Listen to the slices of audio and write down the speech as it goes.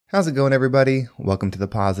How's it going, everybody? Welcome to the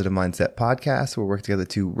Positive Mindset Podcast, where we work together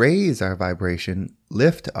to raise our vibration,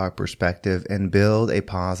 lift our perspective, and build a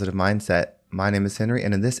positive mindset. My name is Henry,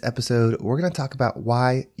 and in this episode, we're going to talk about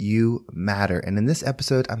why you matter. And in this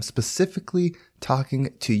episode, I'm specifically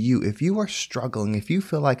talking to you. If you are struggling, if you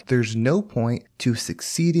feel like there's no point to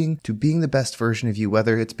succeeding, to being the best version of you,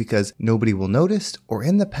 whether it's because nobody will notice or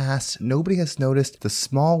in the past, nobody has noticed the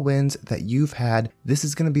small wins that you've had, this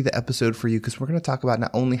is going to be the episode for you, because we're going to talk about not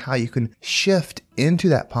only how you can shift into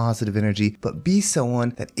that positive energy, but be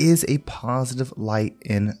someone that is a positive light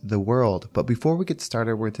in the world. But before we get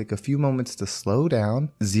started, we're going to take a few moments to slow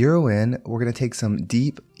down, zero in. We're going to take some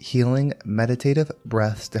deep, healing, meditative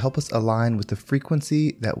breaths to help us align with the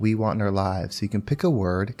frequency that we want in our lives. So you can pick a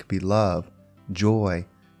word. It could be love, joy,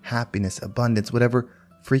 happiness, abundance, whatever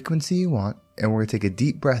frequency you want. And we're going to take a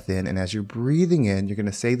deep breath in. And as you're breathing in, you're going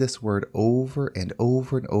to say this word over and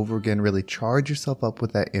over and over again. Really charge yourself up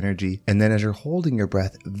with that energy. And then as you're holding your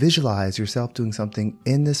breath, visualize yourself doing something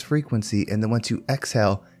in this frequency. And then once you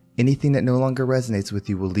exhale, anything that no longer resonates with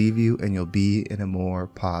you will leave you and you'll be in a more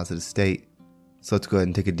positive state. So let's go ahead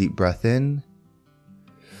and take a deep breath in.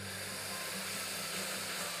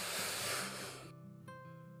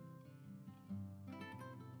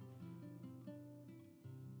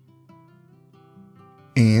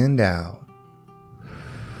 And out.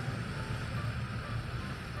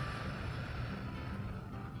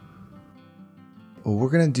 We're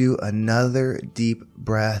going to do another deep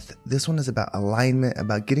breath. This one is about alignment,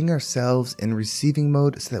 about getting ourselves in receiving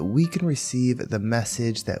mode so that we can receive the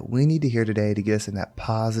message that we need to hear today to get us in that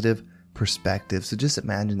positive perspective. So just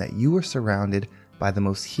imagine that you are surrounded by the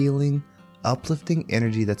most healing, uplifting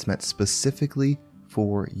energy that's meant specifically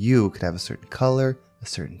for you. It could have a certain color, a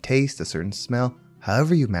certain taste, a certain smell,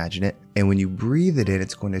 however you imagine it. And when you breathe it in,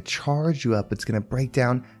 it's going to charge you up. It's going to break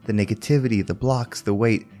down the negativity, the blocks, the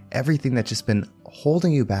weight, everything that's just been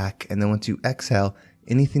holding you back. And then once you exhale,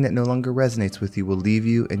 anything that no longer resonates with you will leave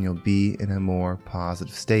you and you'll be in a more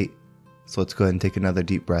positive state. So let's go ahead and take another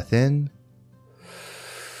deep breath in.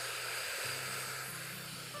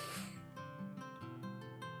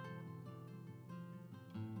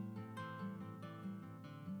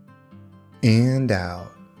 And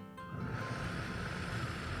out.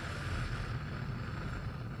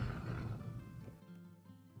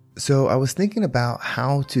 So I was thinking about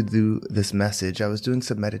how to do this message. I was doing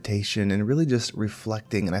some meditation and really just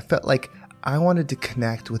reflecting, and I felt like I wanted to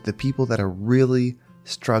connect with the people that are really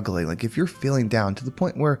struggling. Like if you're feeling down to the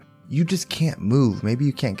point where you just can't move, maybe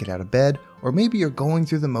you can't get out of bed, or maybe you're going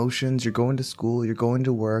through the motions, you're going to school, you're going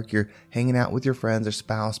to work, you're hanging out with your friends or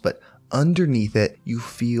spouse, but underneath it, you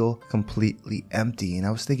feel completely empty. And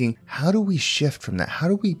I was thinking, how do we shift from that? How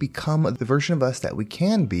do we become the version of us that we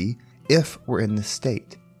can be if we're in this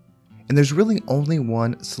state? And there's really only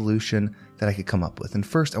one solution that I could come up with. And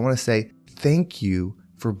first, I want to say thank you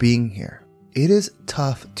for being here. It is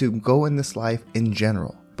tough to go in this life in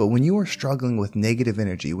general. But when you are struggling with negative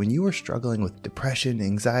energy, when you are struggling with depression,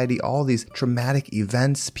 anxiety, all these traumatic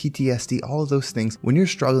events, PTSD, all of those things, when you're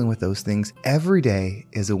struggling with those things, every day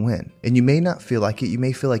is a win. And you may not feel like it. You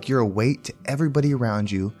may feel like you're a weight to everybody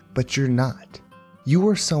around you, but you're not. You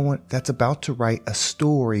are someone that's about to write a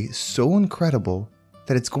story so incredible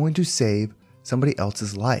that it's going to save somebody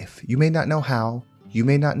else's life. You may not know how, you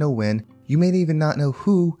may not know when, you may even not know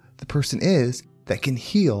who the person is that can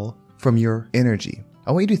heal from your energy.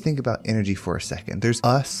 I want you to think about energy for a second. There's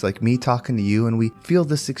us, like me talking to you, and we feel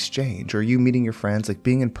this exchange, or you meeting your friends, like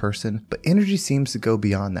being in person, but energy seems to go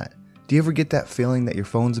beyond that. Do you ever get that feeling that your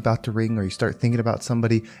phone's about to ring, or you start thinking about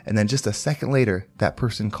somebody, and then just a second later, that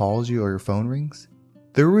person calls you or your phone rings?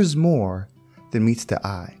 There is more than meets the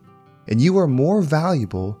eye. And you are more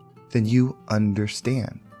valuable than you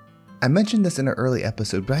understand. I mentioned this in an early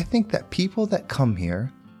episode, but I think that people that come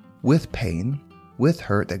here with pain, with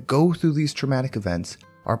hurt, that go through these traumatic events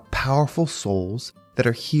are powerful souls that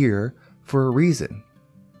are here for a reason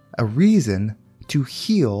to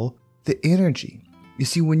heal the energy. You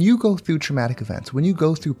see, when you go through traumatic events, when you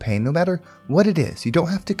go through pain, no matter what it is, you don't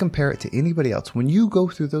have to compare it to anybody else. When you go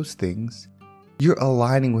through those things, you're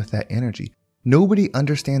aligning with that energy. Nobody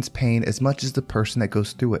understands pain as much as the person that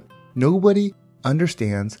goes through it. Nobody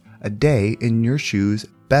understands a day in your shoes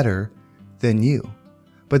better than you.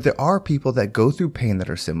 But there are people that go through pain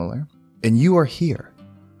that are similar, and you are here.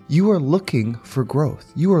 You are looking for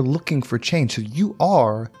growth. You are looking for change. So you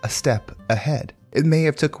are a step ahead. It may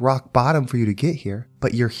have took rock bottom for you to get here,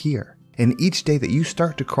 but you're here. And each day that you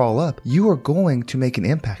start to crawl up, you are going to make an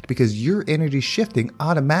impact because your energy shifting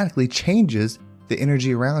automatically changes the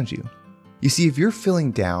energy around you. You see, if you're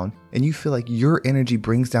feeling down and you feel like your energy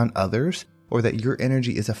brings down others, or that your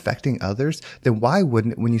energy is affecting others, then why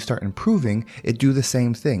wouldn't it, when you start improving, it do the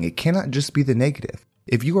same thing? It cannot just be the negative.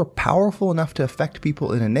 If you are powerful enough to affect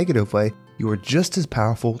people in a negative way, you are just as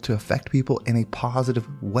powerful to affect people in a positive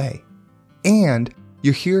way. And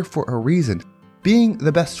you're here for a reason. Being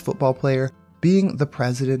the best football player, being the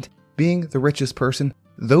president, being the richest person,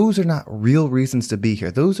 those are not real reasons to be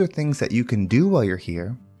here. Those are things that you can do while you're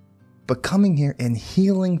here. But coming here and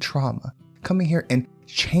healing trauma, coming here and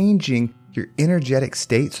changing your energetic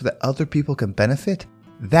state so that other people can benefit,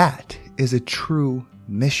 that is a true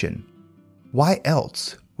mission. Why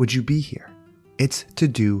else would you be here? It's to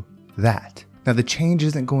do that. Now, the change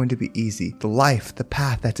isn't going to be easy. The life, the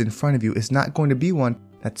path that's in front of you is not going to be one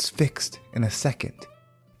that's fixed in a second.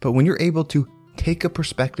 But when you're able to take a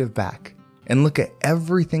perspective back and look at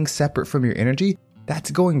everything separate from your energy,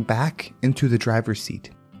 that's going back into the driver's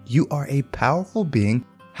seat. You are a powerful being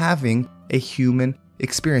having a human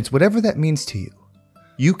experience, whatever that means to you.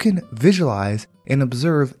 You can visualize and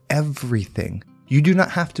observe everything. You do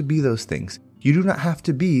not have to be those things. You do not have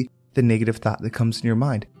to be the negative thought that comes in your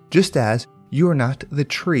mind, just as you are not the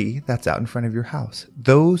tree that's out in front of your house.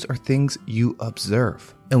 Those are things you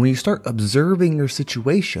observe. And when you start observing your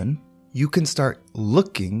situation, you can start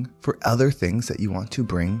looking for other things that you want to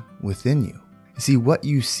bring within you. See, what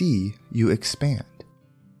you see, you expand.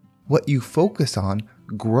 What you focus on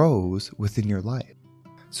grows within your life.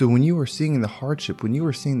 So when you are seeing the hardship, when you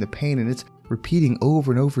are seeing the pain and it's repeating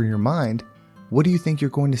over and over in your mind, what do you think you're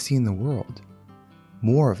going to see in the world?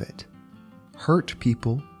 More of it. Hurt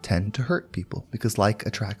people tend to hurt people because like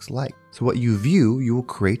attracts like. So what you view, you will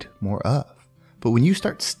create more of. But when you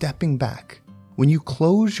start stepping back, when you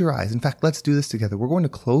close your eyes, in fact, let's do this together. We're going to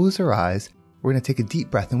close our eyes. We're going to take a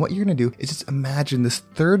deep breath. And what you're going to do is just imagine this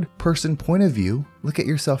third person point of view. Look at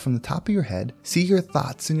yourself from the top of your head. See your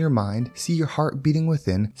thoughts in your mind. See your heart beating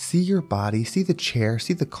within. See your body. See the chair.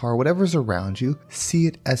 See the car, whatever's around you. See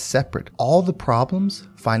it as separate. All the problems,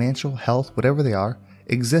 financial, health, whatever they are,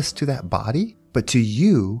 exist to that body. But to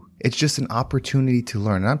you, it's just an opportunity to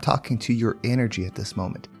learn. And I'm talking to your energy at this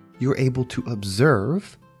moment. You're able to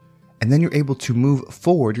observe, and then you're able to move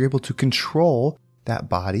forward. You're able to control that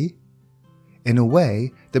body in a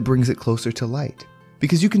way that brings it closer to light.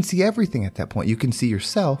 Because you can see everything at that point. You can see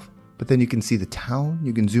yourself, but then you can see the town.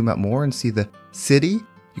 You can zoom out more and see the city.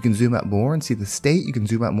 You can zoom out more and see the state. You can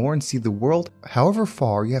zoom out more and see the world. However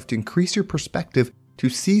far, you have to increase your perspective to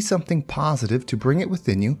see something positive, to bring it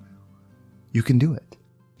within you. You can do it.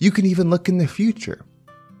 You can even look in the future.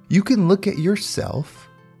 You can look at yourself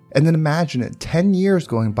and then imagine it 10 years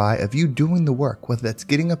going by of you doing the work, whether that's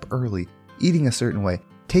getting up early, eating a certain way,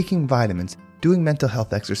 taking vitamins, doing mental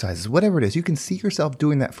health exercises, whatever it is. You can see yourself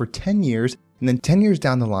doing that for 10 years, and then 10 years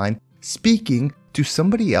down the line, speaking to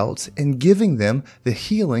somebody else and giving them the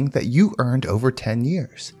healing that you earned over 10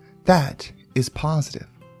 years. That is positive.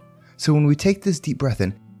 So when we take this deep breath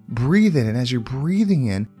in, breathe in, and as you're breathing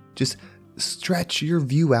in, just stretch your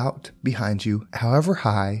view out behind you, however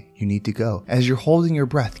high you need to go. As you're holding your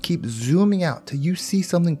breath, keep zooming out till you see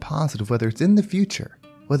something positive, whether it's in the future,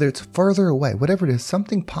 whether it's further away, whatever it is,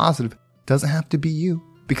 something positive. Doesn't have to be you,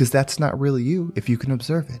 because that's not really you if you can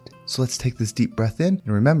observe it. So let's take this deep breath in,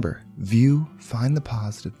 and remember, view, find the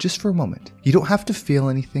positive just for a moment. You don't have to feel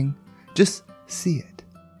anything, just see it.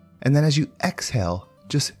 And then as you exhale,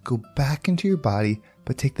 just go back into your body,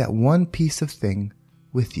 but take that one piece of thing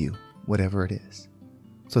with you, whatever it is.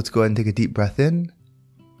 So let's go ahead and take a deep breath in.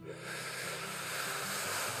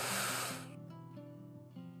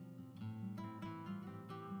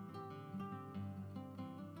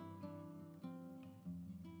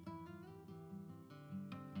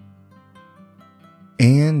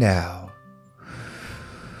 And out.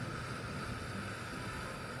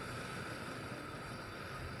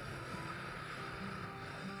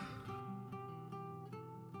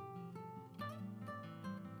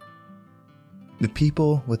 The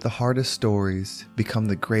people with the hardest stories become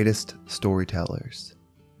the greatest storytellers.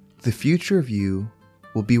 The future of you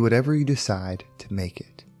will be whatever you decide to make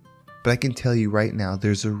it. But I can tell you right now,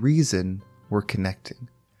 there's a reason we're connecting.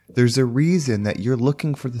 There's a reason that you're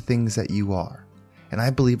looking for the things that you are. And I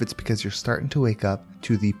believe it's because you're starting to wake up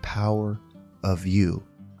to the power of you.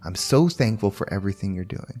 I'm so thankful for everything you're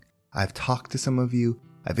doing. I've talked to some of you.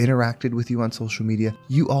 I've interacted with you on social media.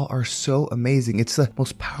 You all are so amazing. It's the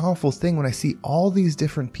most powerful thing when I see all these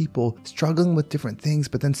different people struggling with different things,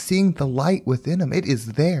 but then seeing the light within them. It is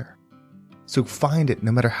there. So find it,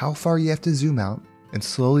 no matter how far you have to zoom out, and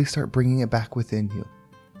slowly start bringing it back within you.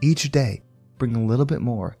 Each day, bring a little bit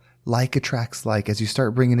more. Like attracts like. As you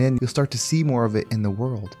start bringing in, you'll start to see more of it in the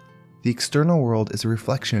world. The external world is a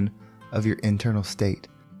reflection of your internal state.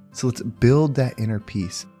 So let's build that inner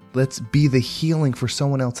peace. Let's be the healing for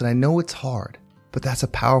someone else. And I know it's hard, but that's a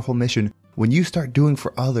powerful mission when you start doing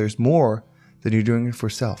for others more than you're doing it for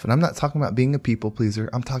self. And I'm not talking about being a people pleaser.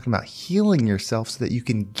 I'm talking about healing yourself so that you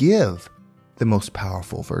can give the most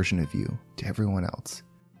powerful version of you to everyone else.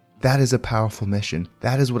 That is a powerful mission.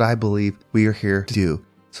 That is what I believe we are here to do.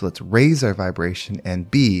 So let's raise our vibration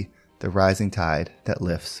and be the rising tide that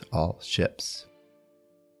lifts all ships.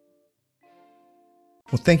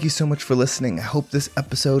 Well, thank you so much for listening. I hope this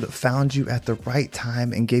episode found you at the right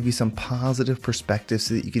time and gave you some positive perspective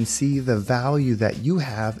so that you can see the value that you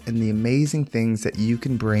have and the amazing things that you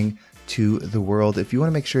can bring to the world. If you want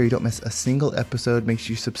to make sure you don't miss a single episode, make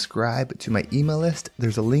sure you subscribe to my email list.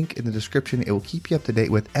 There's a link in the description. It will keep you up to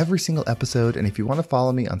date with every single episode. And if you want to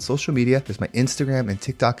follow me on social media, there's my Instagram and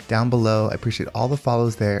TikTok down below. I appreciate all the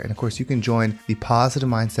follows there. And of course, you can join the Positive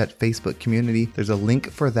Mindset Facebook community. There's a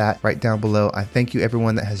link for that right down below. I thank you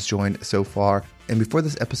everyone that has joined so far. And before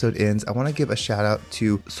this episode ends, I want to give a shout out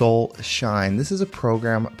to Soul Shine. This is a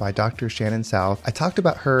program by Dr. Shannon South. I talked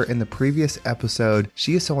about her in the previous episode.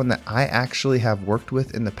 She is someone that I actually have worked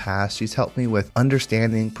with in the past. She's helped me with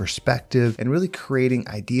understanding perspective and really creating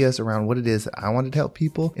ideas around what it is that I wanted to help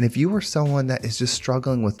people. And if you are someone that is just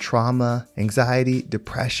struggling with trauma, anxiety,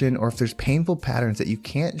 depression, or if there's painful patterns that you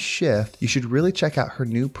can't shift, you should really check out her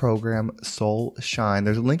new program, Soul Shine.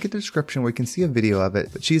 There's a link in the description where you can see a video of it.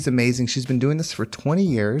 But she's amazing. She's been doing this for 20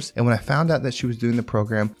 years. And when I found out that she was doing the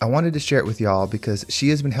program, I wanted to share it with y'all because she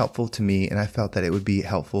has been helpful to me and I felt that it would be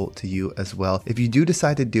helpful to you as well. If you do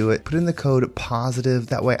decide to do it, put in the code POSITIVE.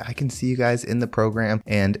 That way I can see you guys in the program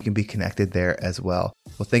and you can be connected there as well.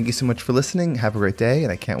 Well, thank you so much for listening. Have a great day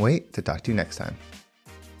and I can't wait to talk to you next time.